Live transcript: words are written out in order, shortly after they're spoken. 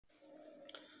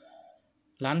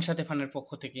Learn সাথে ফানের পক্ষ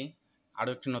থেকে আরও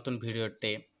একটি নতুন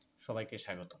ভিডিওতে সবাইকে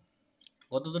স্বাগত।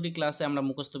 গত দুটি ক্লাসে আমরা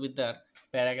মুখস্থবিদ্যার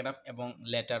প্যারাগ্রাফ এবং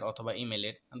লেটার অথবা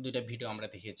ইমেলের দুইটা ভিডিও আমরা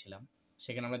দেখিয়েছিলাম।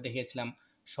 সেখানে আমরা দেখিয়েছিলাম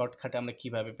শর্টকাটে আমরা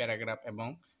কিভাবে প্যারাগ্রাফ এবং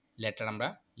লেটার আমরা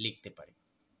লিখতে পারি।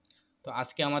 তো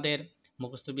আজকে আমাদের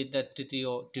মুখস্থবিদ্যার তৃতীয়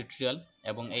টিউটোরিয়াল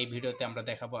এবং এই ভিডিওতে আমরা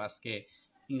দেখাবো আজকে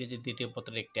ইংরেজির দ্বিতীয়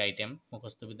পত্রের একটি আইটেম,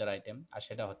 মুখস্থবিদ্যার আইটেম, আর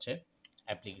সেটা হচ্ছে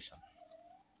অ্যাপ্লিকেশন।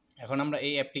 এখন আমরা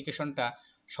এই অ্যাপ্লিকেশনটা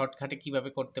শর্টকাটে কিভাবে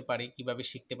করতে পারি, কিভাবে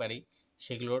শিখতে পারি,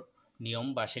 সেগুলোর নিয়ম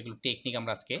বা সেগুলোর টেকনিক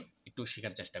আমরা আজকে একটু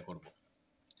শেখার চেষ্টা করব।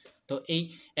 তো এই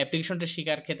অ্যাপ্লিকেশনটা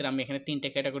শেখার ক্ষেত্রে আমি এখানে তিনটে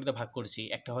ক্যাটাগরিতে ভাগ করছি।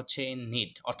 একটা হচ্ছে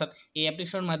নিড, অর্থাৎ এই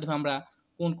অ্যাপ্লিকেশনের মাধ্যমে আমরা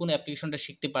কোন কোন অ্যাপ্লিকেশনটা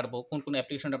শিখতে পারবো, কোন কোন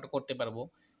অ্যাপ্লিকেশনটা আমরা করতে পারবো,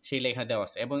 সেইগুলো এখানে দেওয়া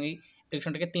আছে। এবং এই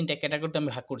অ্যাপ্লিকেশনটাকে তিনটে ক্যাটাগরিতে আমি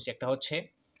ভাগ করছি। একটা হচ্ছে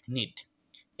নিড।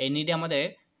 এই নিডে আমাদের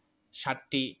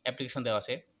 7টি অ্যাপ্লিকেশন দেওয়া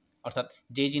আছে, অর্থাৎ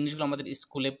যে জিনিসগুলো আমাদের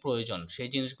স্কুলে প্রয়োজন সেই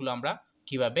জিনিসগুলো আমরা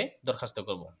কিভাবে দরখাস্ত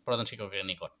করব প্রধান শিক্ষকের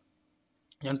নিকট।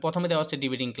 যেমন প্রথমে দেওয়া হচ্ছে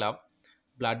debating club,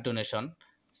 blood donation,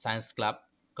 science club,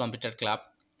 computer club,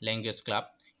 language club,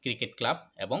 cricket club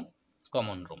এবং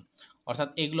কমন রুম। অর্থাৎ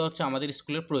এগুলো হচ্ছে আমাদের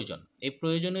স্কুলের প্রয়োজন। এই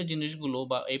প্রয়োজনীয় জিনিসগুলো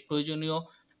বা এই প্রয়োজনীয়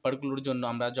ব্যাপারগুলোর জন্য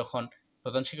আমরা যখন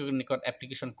প্রধান শিক্ষকের নিকট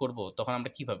অ্যাপ্লিকেশন করব তখন আমরা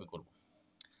কিভাবে করব।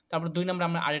 তারপর 2 নম্বরে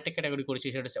আমরা আরেকটা ক্যাটাগরি করেছি,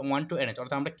 সেটা হচ্ছে ওয়ান টু অ্যারেঞ্জ,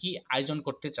 অর্থাৎ আমরা কি আয়োজন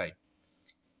করতে চাই।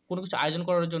 কোনো কিছু আয়োজন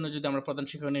করার জন্য যদি আমরা প্রধান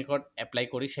শিক্ষকের নিকট অ্যাপ্লাই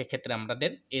করি সেক্ষেত্রে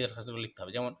আমাদের এই দরখাস্তগুলো লিখতে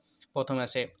হবে। যেমন প্রথমে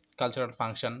আছে কালচারাল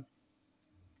ফাংশন,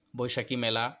 বৈশাখী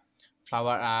মেলা,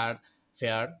 flower art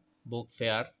fair, book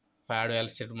fair, farewell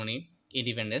ceremony,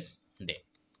 independence day.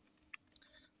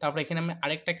 তারপর এখানে আমরা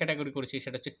আরেকটা ক্যাটাগরি করেছি,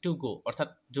 সেটা হচ্ছে টু গো, অর্থাৎ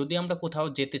যদি আমরা কোথাও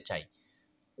যেতে চাই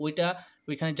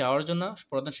ওইখানে যাওয়ার জন্য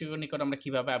প্রধান শিক্ষকের নিকট আমরা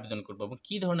কীভাবে আবেদন করব এবং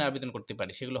কী ধরনের আবেদন করতে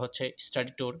পারি। সেগুলো হচ্ছে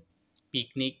study tour,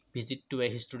 picnic, visit to a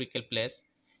historical place,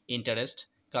 interest,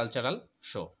 cultural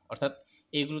show, অর্থাৎ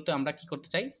এইগুলোতে আমরা কি করতে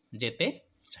চাই, যেতে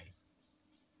চাই।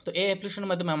 তো এই অ্যাপ্লিকেশনের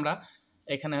মাধ্যমে আমরা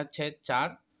এখানে হচ্ছে 4,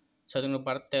 6,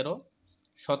 12, 13,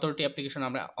 17টি অ্যাপ্লিকেশন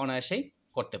আমরা অনায়াসেই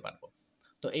করতে পারবো।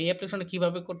 তো এই অ্যাপ্লিকেশনটা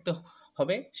কীভাবে করতে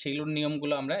হবে সেগুলোর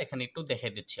নিয়মগুলো আমরা এখানে একটু দেখে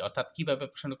দিচ্ছি, অর্থাৎ কীভাবে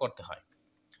অ্যাপ্লিকেশনটা করতে হয়।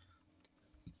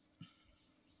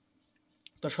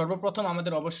 তো সর্বপ্রথম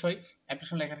আমাদের অবশ্যই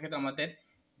অ্যাপ্লিকেশন লেখার ক্ষেত্রে আমাদের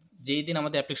যেই দিন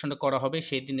আমাদের অ্যাপ্লিকেশনটা করা হবে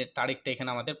সেই দিনের তারিখটা এখানে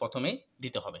আমাদের প্রথমেই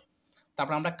দিতে হবে।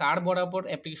 তারপর আমরা কার বরাবর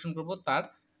অ্যাপ্লিকেশন করব তার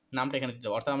নামটা এখানে দিতে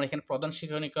হবে, অর্থাৎ আমরা এখানে প্রধান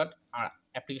শিক্ষকের নিকট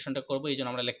অ্যাপ্লিকেশনটা করবো, এই জন্য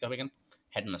আমরা লিখতে হবে এখানে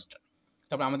হেডমাস্টার।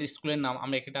 তারপর আমাদের স্কুলের নাম,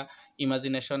 আমরা একটা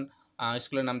ইমাজিনেশন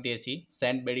স্কুলের নাম দিয়েছি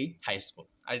সেন্ট মেরি হাই স্কুল,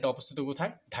 আর এটা অবস্থিত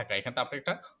কোথায়, ঢাকা। এখানে তো আপনার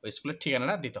একটা ওই স্কুলের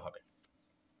ঠিকানাটা দিতে হবে।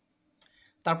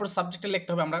 তারপর সাবজেক্টে লিখতে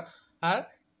হবে আমরা আর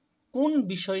কোন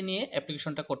বিষয় নিয়ে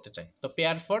অ্যাপ্লিকেশনটা করতে চাই। তো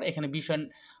পেয়ার ফর, এখানে বিষয়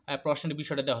প্রশ্নের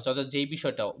বিষয়টা দেওয়া হচ্ছে, অর্থাৎ যেই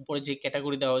বিষয়টা উপরে যে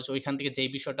ক্যাটাগরি দেওয়া হয়েছে ওইখান থেকে যেই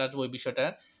বিষয়টা আসবে ওই বিষয়টা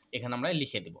এখানে আমরা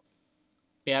লিখে দেব।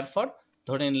 পেয়ার ফর,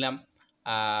 ধরে নিলাম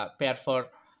পেয়ার ফর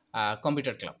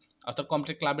কম্পিউটার ক্লাব, অর্থাৎ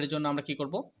কম্পিউটার ক্লাবের জন্য আমরা কি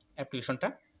করব, অ্যাপ্লিকেশনটা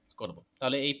করব।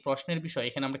 তাহলে এই প্রশ্নের বিষয়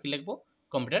এখানে আমরা কি লিখব,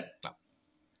 কম্পিউটার ক্লাব।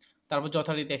 তারপর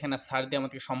যথারীতি এখানে স্যার দিয়ে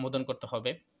আমাদেরকে সম্বোধন করতে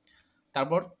হবে।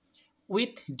 তারপর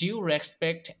with due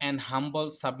respect and humble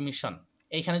submission,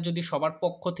 এইখানে যদি সবার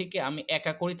পক্ষ থেকে আমি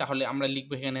একা করি তাহলে আমরা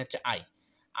লিখবো এখানে হচ্ছে আই,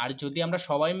 আর যদি আমরা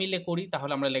সবাই মিলে করি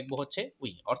তাহলে আমরা লিখবো হচ্ছে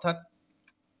উই। অর্থাৎ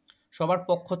সবার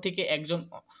পক্ষ থেকে একজন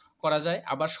করা যায়,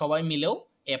 আবার সবাই মিলেও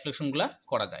এই অ্যাপ্লিকেশনগুলো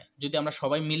করা যায়। যদি আমরা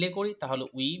সবাই মিলে করি তাহলে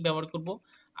উই ব্যবহার করব,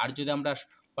 আর যদি আমরা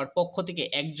সবার পক্ষ থেকে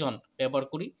একজন ব্যবহার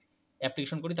করি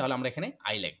অ্যাপ্লিকেশন করি তাহলে আমরা এখানে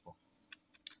আই লিখব।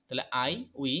 তাহলে I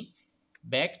we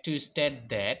beg to state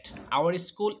that our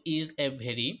school is a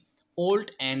very old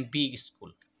and big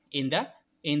school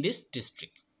in this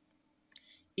district.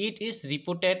 It is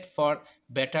reputed for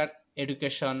better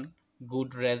education, good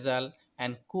result,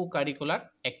 and co-curricular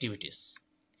activities.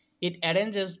 It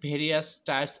arranges various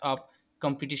types of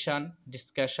competition,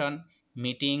 discussion,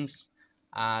 meetings,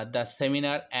 the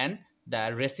seminar, and the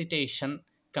recitation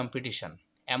competition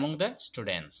among the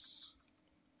students.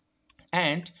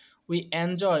 And we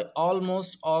enjoy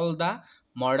almost all the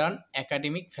modern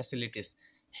academic facilities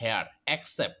here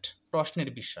except প্রশ্নের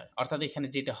বিষয়, অর্থাৎ এখানে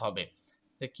যেটা হবে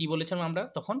কি বলেছিলাম আমরা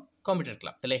তখন কম্পিউটার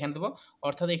ক্লাব, তাহলে এখানে দেবো।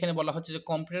 অর্থাৎ এখানে বলা হচ্ছে যে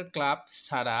কম্পিউটার ক্লাব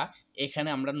ছাড়া এখানে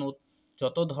আমরা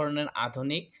যত ধরনের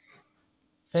আধুনিক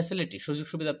ফ্যাসিলিটি সুযোগ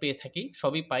সুবিধা পেয়ে থাকি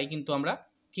সবই পাই, কিন্তু আমরা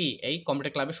কি এই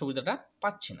কম্পিউটার ক্লাবের সুবিধাটা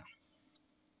পাচ্ছি না।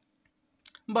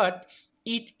 But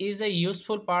it is a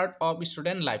useful part of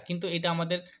student life, কিন্তু এটা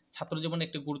আমাদের ছাত্র জীবনের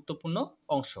একটি গুরুত্বপূর্ণ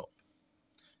অংশ।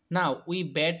 নাও উই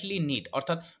ব্যাডলি নিড,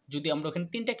 অর্থাৎ যদি আমরা ওখানে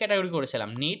 3টা ক্যাটাগরি করেছিলাম,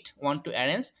 need, want to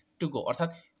arrange, to go, অর্থাৎ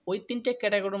ওই 3টে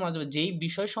ক্যাটাগরির মাঝে যেই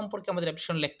বিষয় সম্পর্কে আমাদের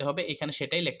অ্যাপ্লিকেশন লিখতে হবে এখানে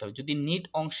সেটাই লিখতে হবে। যদি নিড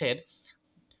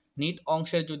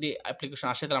অংশের যদি অ্যাপ্লিকেশন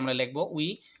আসে তাহলে আমরা লিখবো we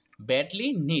badly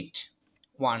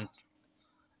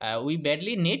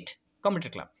need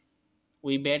computer club.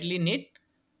 We badly need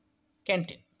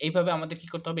canteen. এইভাবে আমাদের কি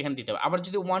করতে হবে, এখানে দিতে হবে। আবার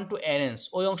যদি ওয়ান টু অ্যারেঞ্জ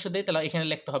ওই অংশ দেয়, তাহলে এখানে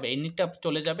লিখতে হবে, এই নিডটা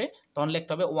চলে যাবে, তখন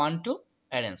লিখতে হবে ওয়ান টু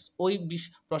অ্যারেঞ্জ, ওই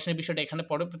প্রশ্নের বিষয়টা এখানে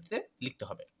পরবর্তীতে লিখতে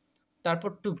হবে। তারপর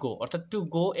টু গো, অর্থাৎ টু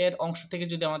গো এর অংশ থেকে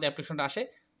যদি আমাদের অ্যাপ্লিকেশনটা আসে,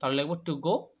 তাহলে লিখব টু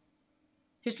গো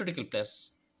হিস্টোরিক্যাল প্লেস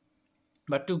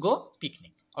বা টু গো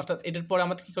পিকনিক। অর্থাৎ এটার পরে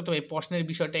আমাদের কি করতে হবে, এই প্রশ্নের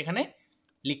বিষয়টা এখানে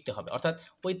লিখতে হবে। অর্থাৎ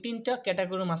ওই তিনটা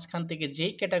ক্যাটাগরির মাঝখান থেকে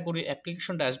যেই ক্যাটাগরির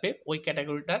অ্যাপ্লিকেশনটা আসবে, ওই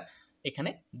ক্যাটাগরিটা এখানে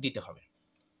দিতে হবে।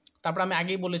 তারপর আমি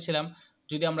আগেই বলেছিলাম,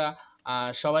 যদি আমরা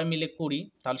সবাই মিলে করি,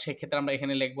 তাহলে সেক্ষেত্রে আমরা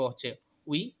এখানে লিখবো হচ্ছে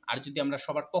উই, আর যদি আমরা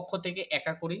সবার পক্ষ থেকে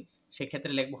একা করি,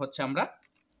 সেক্ষেত্রে লিখবো হচ্ছে আমরা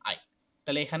আই।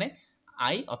 তাহলে এখানে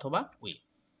আই অথবা we.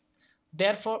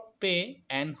 Therefore pay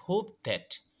and hope that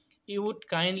you would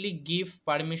kindly give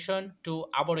permission to,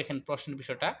 আবার এখানে প্রশ্নের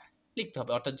বিষয়টা লিখতে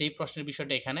হবে। অর্থাৎ যেই প্রশ্নের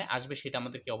বিষয়টা এখানে আসবে, সেটা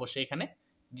আমাদেরকে অবশ্যই এখানে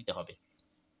দিতে হবে।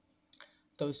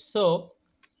 তো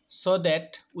so that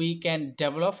we can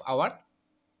develop our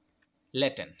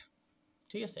Latin,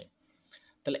 ঠিক আছে।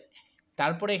 তাহলে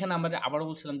তারপরে এখানে আমরা আবারও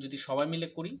বলছিলাম, যদি সবাই মিলে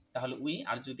করি তাহলে উই,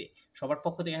 আর যদি সবার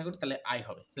পক্ষ থেকে করি তাহলে আই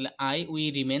হবে। তাহলে I we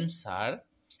remain sir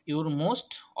your most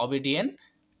obedient.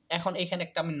 এখন এখানে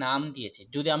একটা আমি নাম দিয়েছি,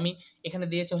 যদি আমি এখানে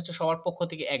দিয়েছি হচ্ছে সবার পক্ষ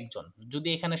থেকে একজন, যদি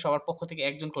এখানে সবার পক্ষ থেকে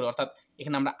একজন করি, অর্থাৎ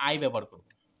এখানে আমরা আই ব্যবহার করব,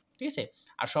 ঠিক আছে।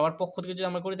 আর সবার পক্ষ থেকে যদি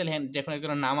আমরা করি, তাহলে যখন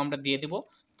একজনের নাম আমরা দিয়ে দেবো,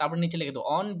 তারপর নিচে লিখে দেবো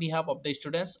on behalf of the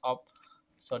students of,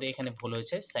 sorry এখানে ভুল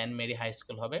হয়েছে, সেন্ট মেরি হাই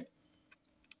স্কুল হবে,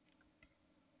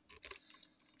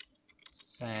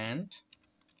 সেন্ট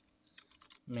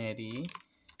মেরি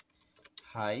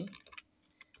হাই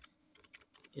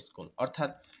স্কুল।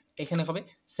 অর্থাৎ এখানে হবে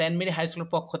সেন্ট মেরি হাই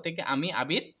স্কুলের পক্ষ থেকে আমি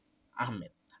আবির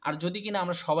আহমেদ। আর যদি কিনা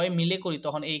আমরা সবাই মিলে করি,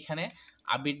 তখন এইখানে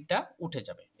আবিরটা উঠে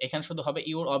যাবে, এখানে শুধু হবে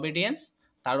ইউর অবিডিয়েন্স,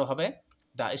 তারও হবে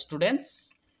the student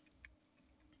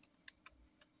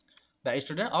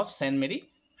of Saint Mary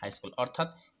high school. অর্থাৎ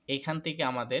এইখান থেকে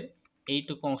আমাদের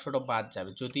এইটুকু অংশটা বাদ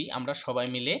যাবে যদি আমরা সবাই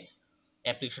মিলে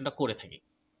অ্যাপ্লিকেশনটা করে থাকি।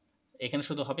 এখানে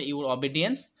শুধু হবে your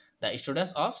obedience the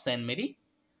students of Saint Mary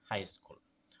high school.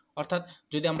 অর্থাৎ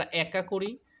যদি আমরা একা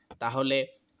করি তাহলে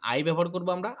আই ব্যবহার করব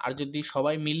আমরা, আর যদি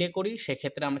সবাই মিলে করি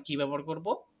সেক্ষেত্রে আমরা কি ব্যবহার করব,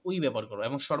 উই ব্যবহার করব।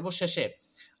 এবং সর্বশেষে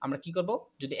আমরা কি করব,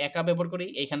 যদি একা ব্যবহার করি,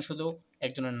 এখানে শুধু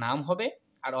একজনের নাম হবে,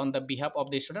 আর on the behalf of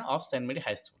the student of Saint Mary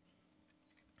high school.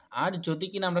 আর যদি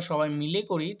কিনা আমরা সবাই মিলে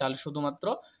করি, তাহলে শুধুমাত্র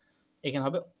এখানে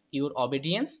হবে your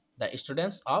obedience the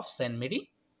students of Saint Mary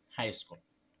high school.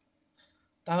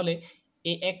 তাহলে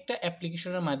এই একটা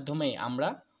অ্যাপ্লিকেশনের মাধ্যমে আমরা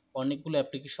অনেকগুলো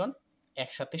অ্যাপ্লিকেশন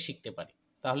একসাথে শিখতে পারি।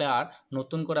 তাহলে আর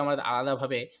নতুন করে আমাদের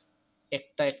আলাদাভাবে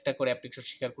একটা একটা করে অ্যাপ্লিকেশন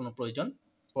শেখার কোনো প্রয়োজন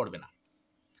পড়বে না।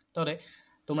 তাহলে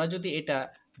তোমরা যদি এটা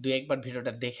দুই একবার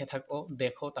ভিডিওটা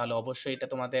দেখো, তাহলে অবশ্যই এটা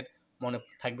তোমাদের মনে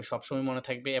থাকবে, সবসময় মনে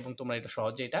থাকবে, এবং তোমরা এটা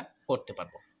সহজে এটা করতে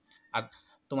পারবো। আর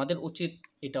তোমাদের উচিত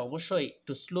এটা অবশ্যই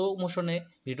একটু স্লো মোশনে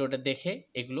ভিডিওটা দেখে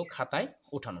এগুলো খাতায়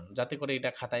উঠানো, যাতে করে এটা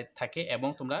খাতায় থাকে এবং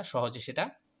তোমরা সহজে সেটা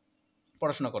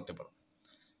পড়াশোনা করতে পারো।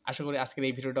 আশা করি আজকের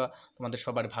এই ভিডিওটা তোমাদের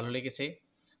সবার ভালো লেগেছে।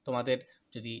 তোমাদের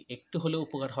যদি একটু হলেও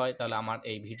উপকার হয়, তাহলে আমার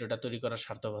এই ভিডিওটা তৈরি করার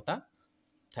সার্থকতা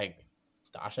থাকবে।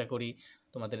 তো আশা করি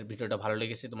তোমাদের ভিডিওটা ভালো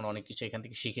লেগেছে, তোমরা অনেক কিছু এখান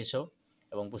থেকে শিখেছো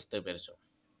এবং বুঝতে পেরেছো।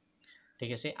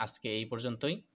 ঠিক আছে, আজকে এই পর্যন্তই।